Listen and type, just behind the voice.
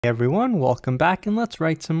Hey everyone, welcome back, and let's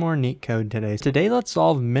write some more Leetcode today. Today let's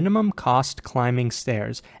solve minimum cost climbing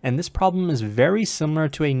stairs, and this problem is very similar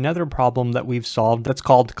to another problem that we've solved that's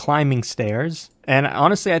called climbing stairs. And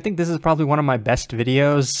honestly, I think this is probably one of my best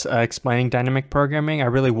videos explaining dynamic programming. I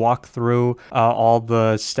really walk through all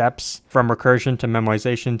the steps from recursion to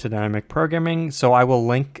memoization to dynamic programming. So I will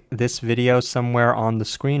link this video somewhere on the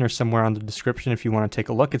screen or somewhere on the description if you want to take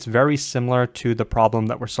a look. It's very similar to the problem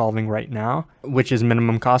that we're solving right now, which is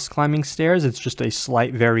minimum cost climbing stairs. It's just a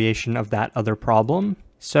slight variation of that other problem.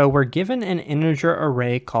 So we're given an integer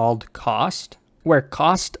array called cost, where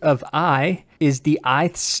cost of I is the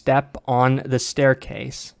ith step on the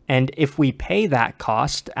staircase. And if we pay that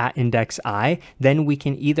cost at index I, then we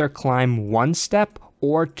can either climb one step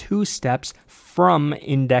or two steps from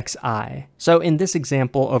index I. So in this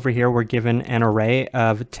example over here, we're given an array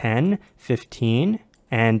of 10, 15,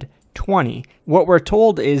 and 20. What we're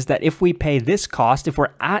told is that if we pay this cost, if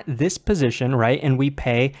we're at this position, right, and we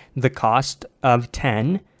pay the cost of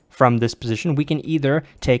 10, from this position, we can either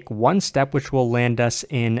take one step, which will land us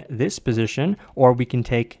in this position, or we can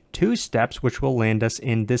take two steps, which will land us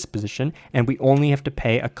in this position, and we only have to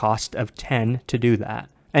pay a cost of 10 to do that.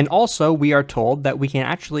 And also, we are told that we can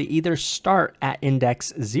actually either start at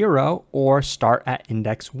index 0 or start at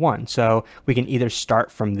index 1. So we can either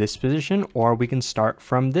start from this position or we can start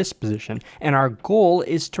from this position. And our goal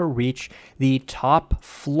is to reach the top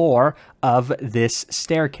floor of this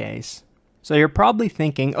staircase. So you're probably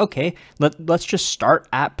thinking, okay, let's just start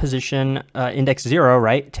at position index 0,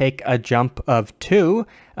 right? Take a jump of 2,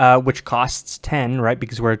 which costs 10, right?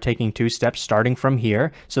 Because we're taking two steps starting from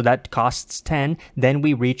here. So that costs 10. Then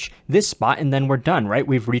we reach this spot and then we're done, right?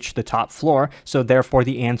 We've reached the top floor. So therefore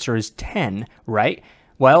the answer is 10, right?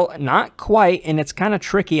 Well, not quite, and it's kind of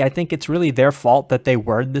tricky. I think it's really their fault that they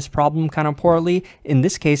word this problem kind of poorly. In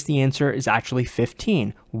this case, the answer is actually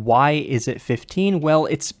 15. Why is it 15? Well,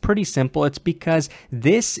 it's pretty simple. It's because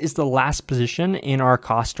this is the last position in our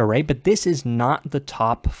cost array, but this is not the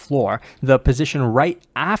top floor. The position right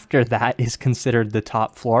after that is considered the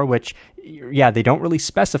top floor, which, yeah, they don't really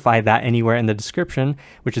specify that anywhere in the description,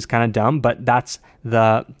 which is kind of dumb, but that's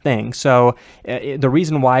the thing. So the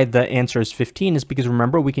reason why the answer is 15 is because,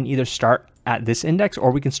 remember, we can either start at this index or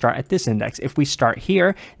we can start at this index. If we start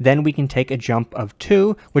here, then we can take a jump of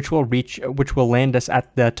 2, which will land us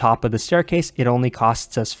at the top of the staircase. It only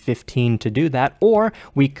costs us 15 to do that. Or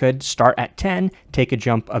we could start at 10, take a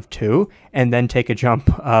jump of 2, and then take a jump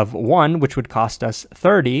of 1, which would cost us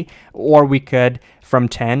 30. Or we could, from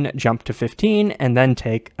 10, jump to 15, and then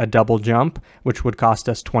take a double jump, which would cost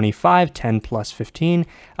us 25, 10 plus 15.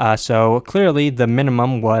 So clearly the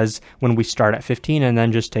minimum was when we start at 15 and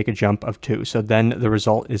then just take a jump of 2. So then the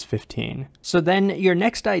result is 15. So then your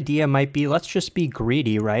next idea might be, let's just be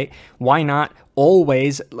greedy, right? Why not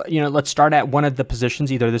always, let's start at one of the positions,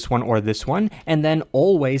 either this one or this one, and then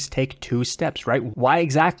always take two steps, right? Why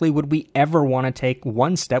exactly would we ever want to take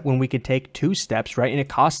one step when we could take two steps, right? And it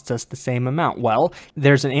costs us the same amount. Well,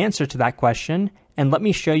 there's an answer to that question. And let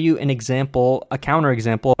me show you an example, a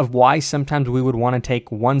counterexample of why sometimes we would want to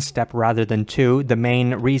take one step rather than two. The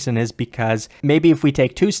main reason is because maybe if we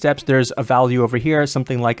take two steps, there's a value over here,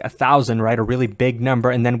 something like 1,000, right? A really big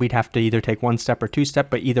number. And then we'd have to either take one step or two step,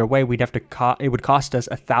 but either way, we'd have to, it would cost us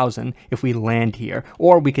 1,000 if we land here.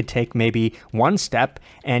 Or we could take maybe one step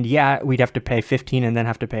and yeah, we'd have to pay 15 and then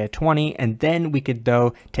have to pay a 20. And then we could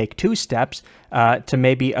though take two steps to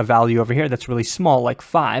maybe a value over here that's really small, like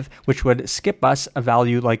 5, which would skip us a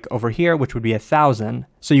value like over here, which would be 1,000.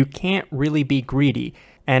 So you can't really be greedy.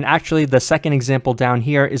 And actually the second example down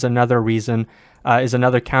here is another reason, is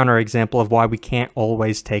another counterexample of why we can't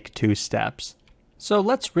always take two steps. So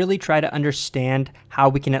let's really try to understand how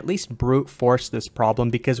we can at least brute force this problem,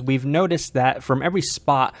 because we've noticed that from every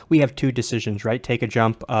spot we have two decisions, right? Take a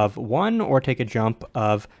jump of 1 or take a jump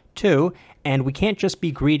of 2, and we can't just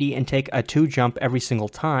be greedy and take a 2 jump every single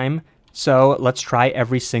time. So let's try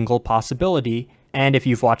every single possibility. And if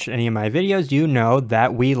you've watched any of my videos, you know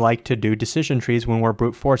that we like to do decision trees when we're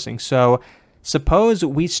brute forcing. So suppose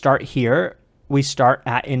we start here, we start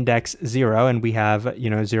at index 0 and we have,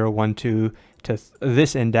 0, 1, 2 to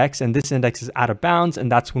this index, and this index is out of bounds,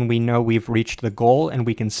 and that's when we know we've reached the goal and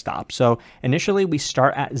we can stop. So initially we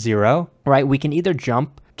start at 0, right? We can either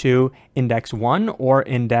jump to index 1 or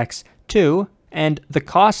index 2. And the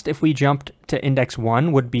cost if we jumped to index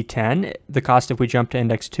 1 would be 10. The cost if we jumped to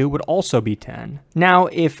index 2 would also be 10. Now,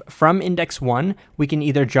 if from index 1, we can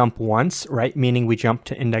either jump once, right, meaning we jump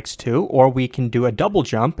to index 2, or we can do a double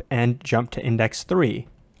jump and jump to index 3.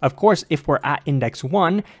 Of course, if we're at index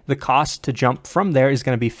 1, the cost to jump from there is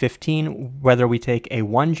going to be 15, whether we take a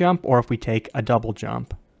one jump or if we take a double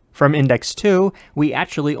jump. From index 2, we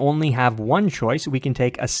actually only have one choice. We can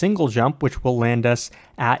take a single jump, which will land us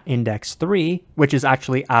at index 3, which is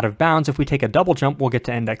actually out of bounds. If we take a double jump, we'll get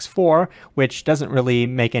to index 4, which doesn't really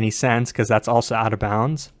make any sense because that's also out of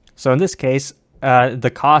bounds. So in this case,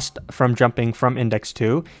 the cost from jumping from index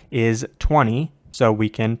 2 is 20, so we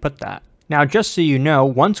can put that. Now, just so you know,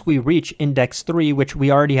 once we reach index 3, which we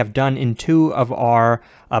already have done in 2 of our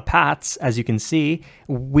paths, as you can see,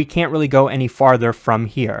 we can't really go any farther from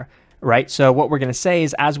here, right? So what we're going to say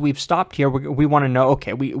is, as we've stopped here, we want to know,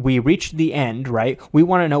 okay, we reached the end, right? We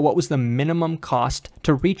want to know what was the minimum cost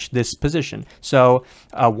to reach this position. So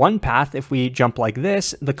one path, if we jump like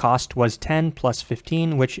this, the cost was 10 plus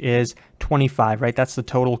 15, which is 25, right? That's the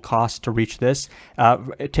total cost to reach this.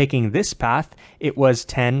 Taking this path, it was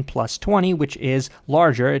 10 plus 20, which is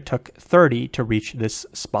larger. It took 30 to reach this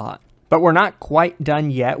spot. But we're not quite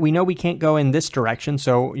done yet. We know we can't go in this direction,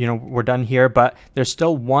 so we're done here, but there's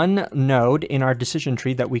still one node in our decision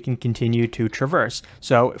tree that we can continue to traverse.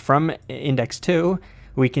 So from index 2,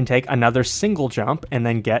 we can take another single jump and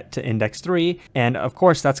then get to index 3. And of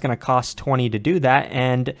course, that's going to cost 20 to do that.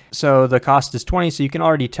 And so the cost is 20. So you can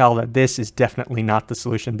already tell that this is definitely not the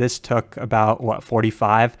solution. This took about,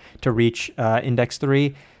 45 to reach index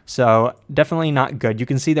 3. So definitely not good. You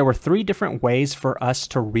can see there were 3 different ways for us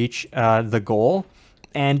to reach the goal.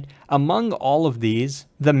 And among all of these,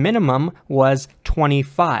 the minimum was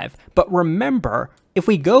 25. But remember, if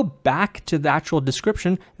we go back to the actual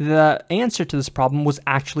description, the answer to this problem was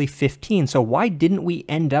actually 15. So why didn't we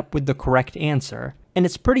end up with the correct answer? And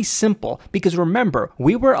it's pretty simple, because remember,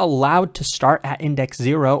 we were allowed to start at index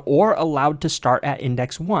 0 or allowed to start at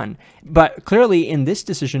index 1. But clearly in this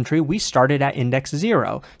decision tree, we started at index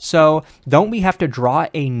 0. So don't we have to draw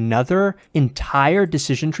another entire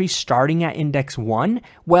decision tree starting at index 1?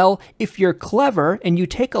 Well, if you're clever and you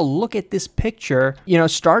take a look at this picture,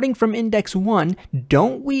 starting from index 1,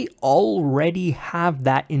 don't we already have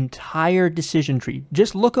that entire decision tree?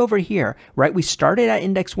 Just look over here, right? We started at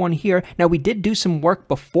index 1 here. Now we did do some work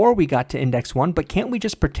before we got to index 1, but can't we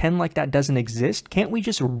just pretend like that doesn't exist? Can't we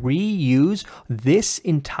just reuse this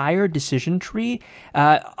entire decision tree?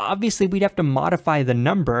 Obviously, we'd have to modify the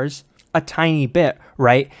numbers a tiny bit,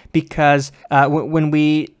 right? Because when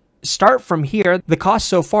we start from here, the cost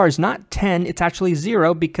so far is not 10, it's actually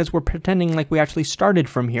 0, because we're pretending like we actually started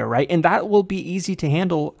from here, right? And that will be easy to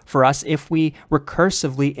handle for us if we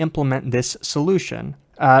recursively implement this solution.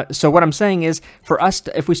 So what I'm saying is, for us,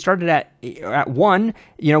 if we started at 1,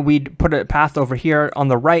 we'd put a path over here on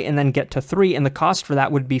the right and then get to 3, and the cost for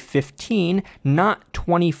that would be 15, not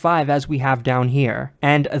 25 as we have down here.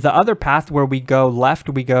 And the other path where we go left,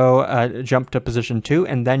 we go jump to position 2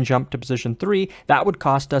 and then jump to position 3, that would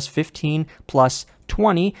cost us 15 plus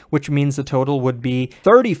 20, which means the total would be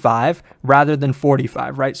 35 rather than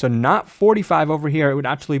 45, right? So not 45 over here, it would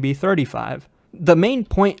actually be 35. The main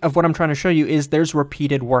point of what I'm trying to show you is there's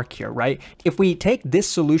repeated work here, right? If we take this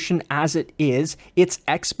solution as it is, it's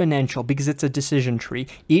exponential because it's a decision tree.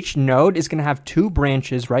 Each node is going to have 2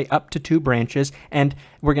 branches, right? Up to 2 branches. And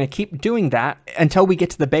we're going to keep doing that until we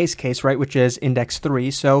get to the base case, right? Which is index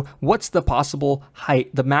 3. So what's the possible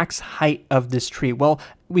height, the max height of this tree? Well,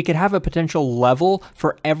 we could have a potential level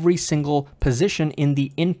for every single position in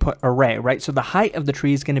the input array, right? So the height of the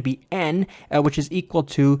tree is going to be n, which is equal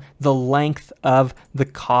to the length of the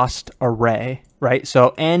cost array, right?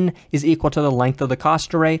 So n is equal to the length of the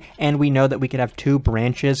cost array, and we know that we could have 2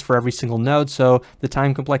 branches for every single node, so the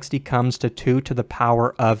time complexity comes to 2 to the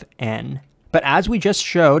power of n. But as we just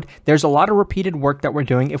showed, there's a lot of repeated work that we're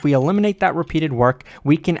doing. If we eliminate that repeated work,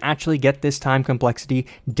 we can actually get this time complexity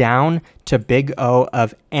down to big O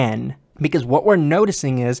of n. Because what we're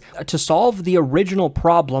noticing is, to solve the original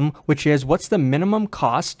problem, which is what's the minimum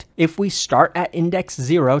cost if we start at index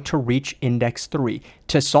 0 to reach index 3.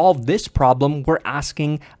 To solve this problem, we're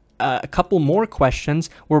asking a couple more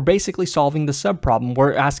questions. We're basically solving the subproblem.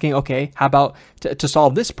 We're asking, okay, how about to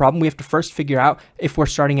solve this problem, we have to first figure out if we're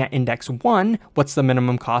starting at index 1, what's the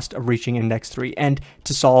minimum cost of reaching index 3? And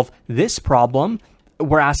to solve this problem,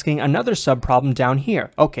 we're asking another subproblem down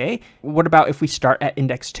here. Okay, what about if we start at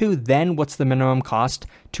index 2, then what's the minimum cost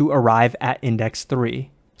to arrive at index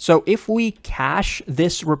 3? So if we cache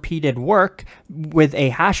this repeated work with a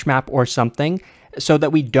hash map or something, so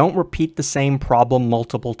that we don't repeat the same problem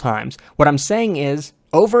multiple times. What I'm saying is,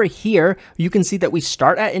 over here, you can see that we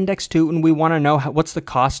start at index 2 and we want to know what's the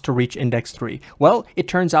cost to reach index 3. Well, it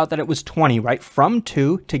turns out that it was 20, right? From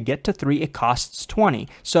 2 to get to 3, it costs 20.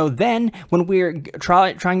 So then when we're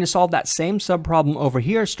trying to solve that same subproblem over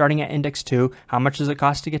here, starting at index 2, how much does it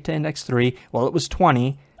cost to get to index 3? Well, it was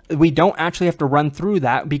 20. we don't actually have to run through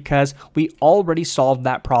that because we already solved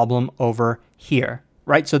that problem over here.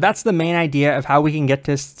 Right, so that's the main idea of how we can get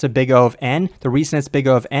this to big O of n. The reason it's big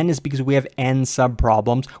O of n is because we have n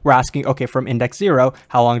subproblems. We're asking, okay, from index 0,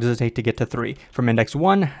 how long does it take to get to 3? From index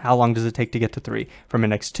 1, how long does it take to get to 3? From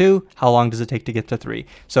index 2, how long does it take to get to 3?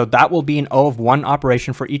 So that will be an O of 1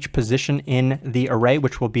 operation for each position in the array,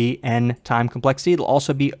 which will be n time complexity. It'll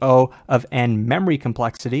also be O of n memory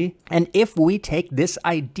complexity. And if we take this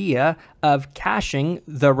idea of caching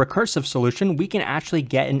the recursive solution, we can actually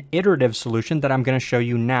get an iterative solution that I'm going to show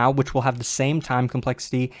you now, which will have the same time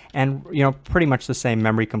complexity and, pretty much the same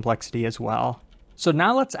memory complexity as well. So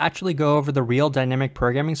now let's actually go over the real dynamic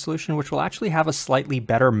programming solution, which will actually have a slightly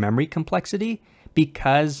better memory complexity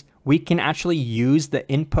because we can actually use the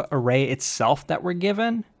input array itself that we're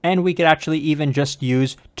given, and we could actually even just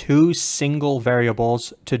use 2 single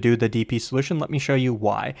variables to do the DP solution. Let me show you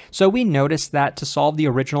why. So we noticed that to solve the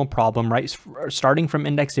original problem, right, starting from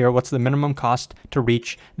index 0, what's the minimum cost to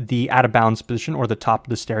reach the out of bounds position or the top of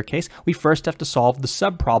the staircase? We first have to solve the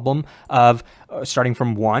subproblem of starting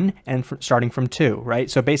from 1 and starting from 2, right?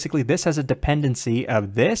 So basically this has a dependency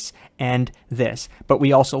of this and this, but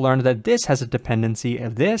we also learned that this has a dependency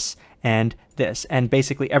of this and this, and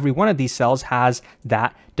basically every one of these cells has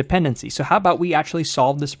that dependency. So how about we actually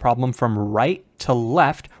solve this problem from right to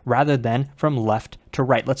left rather than from left to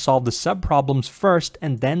right? Let's solve the subproblems first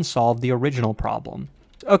and then solve the original problem.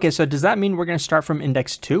 Okay, so does that mean we're going to start from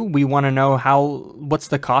index 2? We want to know what's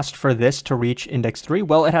the cost for this to reach index 3?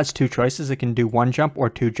 Well, it has 2 choices. It can do 1 jump or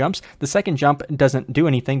 2 jumps. The second jump doesn't do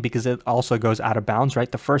anything because it also goes out of bounds,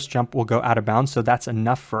 right? The first jump will go out of bounds, so that's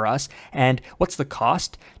enough for us. And what's the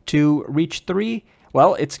cost to reach 3?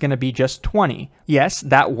 Well, it's going to be just 20. Yes,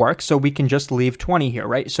 that works, so we can just leave 20 here,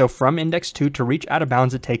 right? So from index 2 to reach out of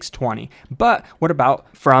bounds, it takes 20. But what about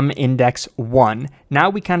from index 1? Now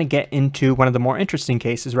we kind of get into one of the more interesting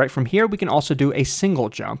cases, right? From here, we can also do a single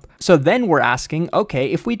jump. So then we're asking,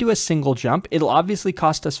 okay, if we do a single jump, it'll obviously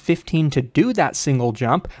cost us 15 to do that single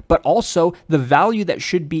jump, but also the value that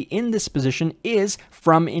should be in this position is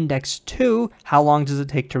from index 2, how long does it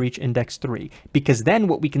take to reach index 3? Because then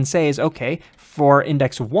what we can say is, okay, for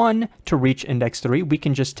index 1 to reach index 3, we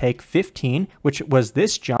can just take 15, which was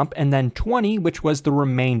this jump, and then 20, which was the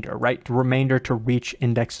remainder, right? The remainder to reach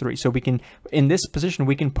index 3. So we can, in this position,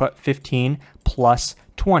 we can put 15 plus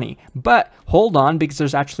 20. But hold on, because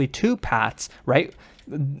there's actually 2 paths, right?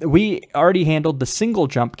 We already handled the single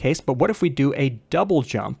jump case, but what if we do a double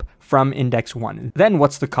jump from index 1? Then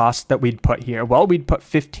what's the cost that we'd put here? Well, we'd put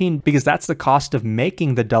 15 because that's the cost of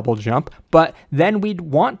making the double jump, but then we'd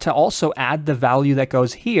want to also add the value that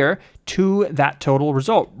goes here to that total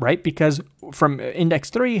result, right? Because from index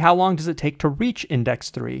 3, how long does it take to reach index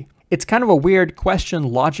 3? It's kind of a weird question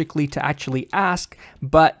logically to actually ask,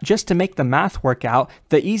 but just to make the math work out,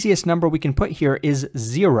 the easiest number we can put here is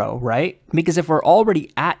 0, right? Because if we're already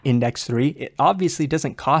at index 3, it obviously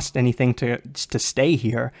doesn't cost anything to stay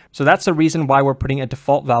here. So that's the reason why we're putting a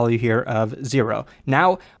default value here of 0.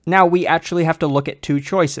 Now we actually have to look at 2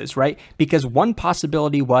 choices, right? Because one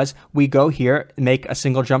possibility was we go here, make a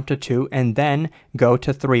single jump to 2, and then go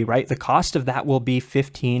to 3, right? The cost of that will be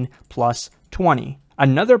 15 plus 20.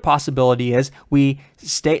 Another possibility is we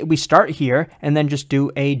start here and then just do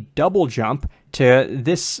a double jump to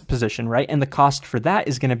this position, right? And the cost for that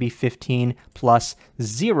is going to be 15 plus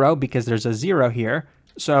 0 because there's a 0 here.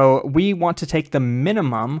 So we want to take the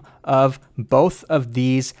minimum of both of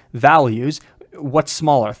these values. What's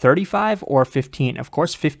smaller, 35 or 15? Of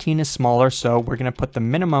course, 15 is smaller, so we're going to put the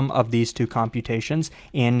minimum of these 2 computations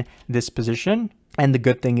in this position. And the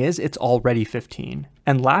good thing is it's already 15.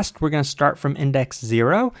 And last, we're going to start from index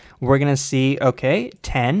 0. We're going to see, okay,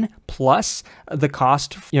 10 plus the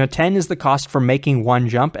cost, 10 is the cost for making 1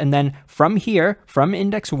 jump. And then from here, from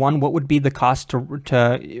index 1, what would be the cost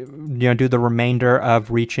to do the remainder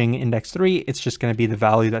of reaching index 3? It's just going to be the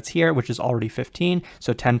value that's here, which is already 15.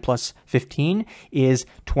 So 10 plus 15 is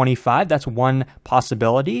 25. That's one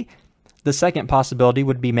possibility. The second possibility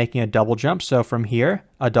would be making a double jump. So from here,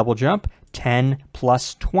 a double jump, 10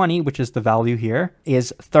 plus 20, which is the value here,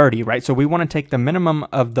 is 30, right? So we want to take the minimum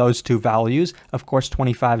of those 2 values. Of course,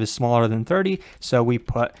 25 is smaller than 30, so we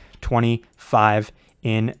put 25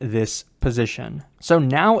 in this position. So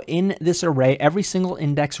now in this array, every single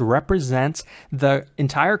index represents the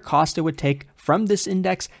entire cost it would take from this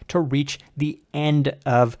index to reach the end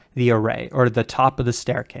of the array, or the top of the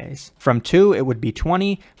staircase. From 2, it would be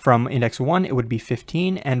 20, from index 1, it would be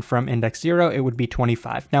 15, and from index 0, it would be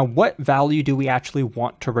 25. Now, what value do we actually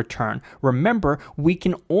want to return? Remember, we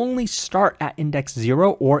can only start at index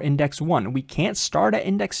 0 or index 1. We can't start at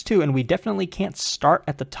index 2, and we definitely can't start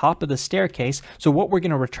at the top of the staircase. So what we're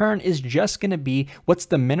going to return is just going to be what's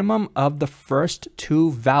the minimum of the first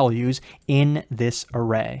 2 values in this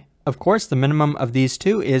array. Of course, the minimum of these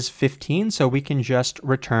two is 15, so we can just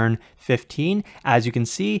return 15. As you can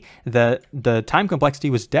see, the time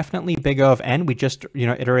complexity was definitely big O of n. We just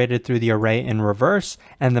iterated through the array in reverse,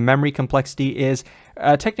 and the memory complexity is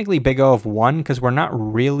technically big O of 1 because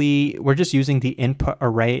we're just using the input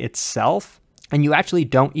array itself. And you actually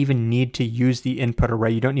don't even need to use the input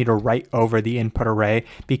array. You don't need to write over the input array,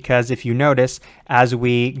 because if you notice, as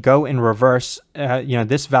we go in reverse,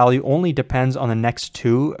 this value only depends on the next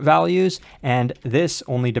 2 values, and this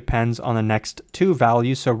only depends on the next 2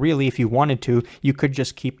 values. So really, if you wanted to, you could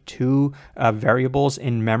just keep 2 variables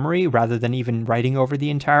in memory rather than even writing over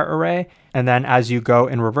the entire array. And then as you go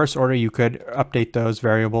in reverse order, you could update those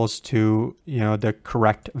variables to the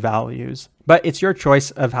correct values. But it's your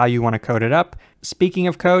choice of how you want to code it up. Speaking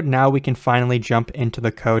of code, now we can finally jump into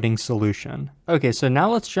the coding solution. Okay, so now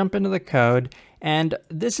let's jump into the code. And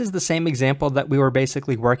this is the same example that we were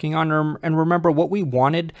basically working on. And remember, what we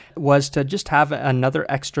wanted was to just have another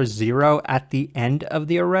extra 0 at the end of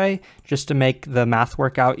the array, just to make the math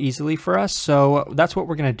work out easily for us. So that's what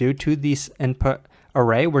we're going to do to this input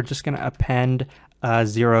array. We're just going to append a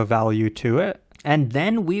 0 value to it. And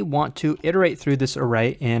then we want to iterate through this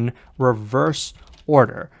array in reverse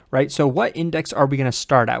order, right? So what index are we going to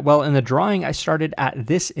start at? Well, in the drawing, I started at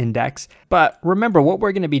this index, but remember what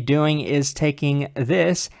we're going to be doing is taking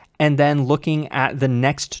this and then looking at the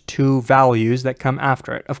next 2 values that come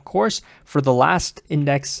after it. Of course, for the last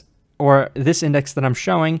index, or this index that I'm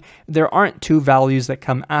showing, there aren't 2 values that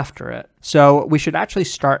come after it. So we should actually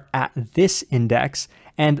start at this index,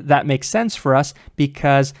 and that makes sense for us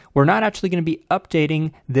because we're not actually going to be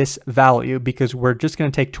updating this value, because we're just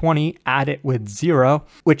going to take 20, add it with 0,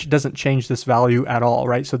 which doesn't change this value at all,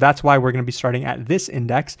 right? So that's why we're going to be starting at this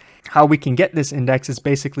index. How we can get this index is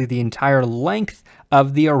basically the entire length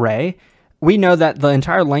of the array. We know that the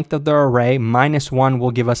entire length of the array minus 1 will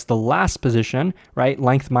give us the last position, right?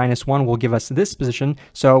 Length minus 1 will give us this position.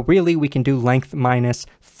 So really we can do length minus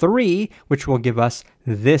 3, which will give us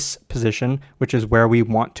this position, which is where we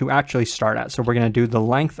want to actually start at. So we're going to do the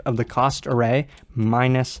length of the cost array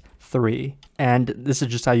minus 3. And this is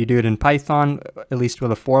just how you do it in Python, at least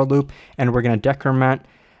with a for loop. And we're going to decrement.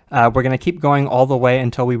 We're going to keep going all the way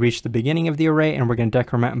until we reach the beginning of the array, and we're going to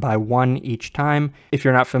decrement by 1 each time. If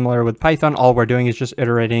you're not familiar with Python, all we're doing is just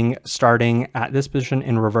iterating, starting at this position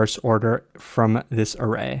in reverse order from this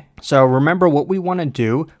array. So remember what we want to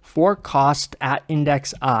do for cost at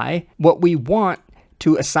index I. What we want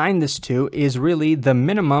to assign this to is really the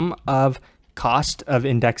minimum of cost of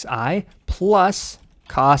index I plus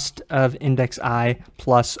cost of index I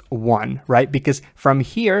plus 1, right? Because from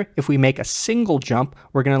here, if we make a single jump,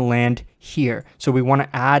 we're going to land here. So we want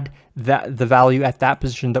to add the value at that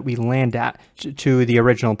position that we land at to the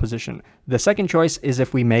original position. The second choice is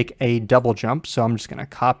if we make a double jump. So I'm just going to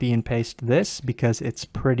copy and paste this because it's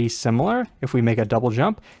pretty similar. If we make a double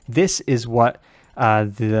jump, this is what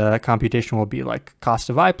the computation will be like: cost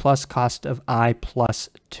of I plus cost of I plus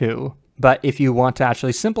 2. But if you want to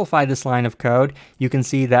actually simplify this line of code, you can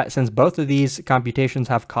see that since both of these computations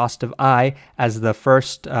have cost of I as the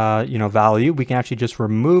first value, we can actually just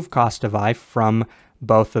remove cost of I from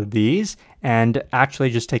both of these and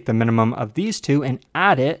actually just take the minimum of these two and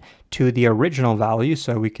add it to the original value.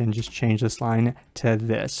 So we can just change this line to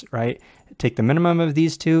this, right? Take the minimum of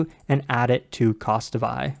these two and add it to cost of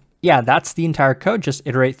I. Yeah, that's the entire code. Just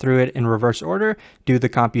iterate through it in reverse order, do the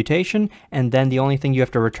computation, and then the only thing you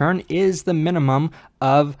have to return is the minimum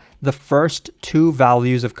of the first 2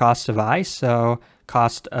 values of cost of I. So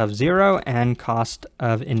cost of 0 and cost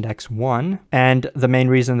of index 1. And the main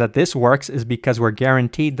reason that this works is because we're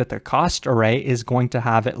guaranteed that the cost array is going to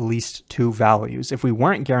have at least 2 values. If we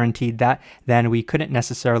weren't guaranteed that, then we couldn't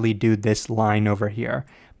necessarily do this line over here.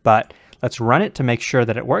 But let's run it to make sure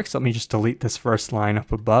that it works. Let me just delete this first line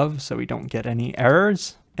up above so we don't get any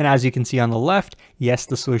errors. And as you can see on the left, yes,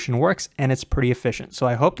 the solution works and it's pretty efficient. So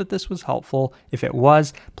I hope that this was helpful. If it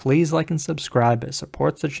was, please like and subscribe. It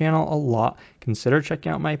supports the channel a lot. Consider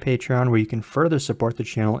checking out my Patreon where you can further support the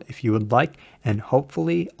channel if you would like. And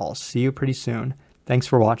hopefully I'll see you pretty soon. Thanks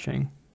for watching.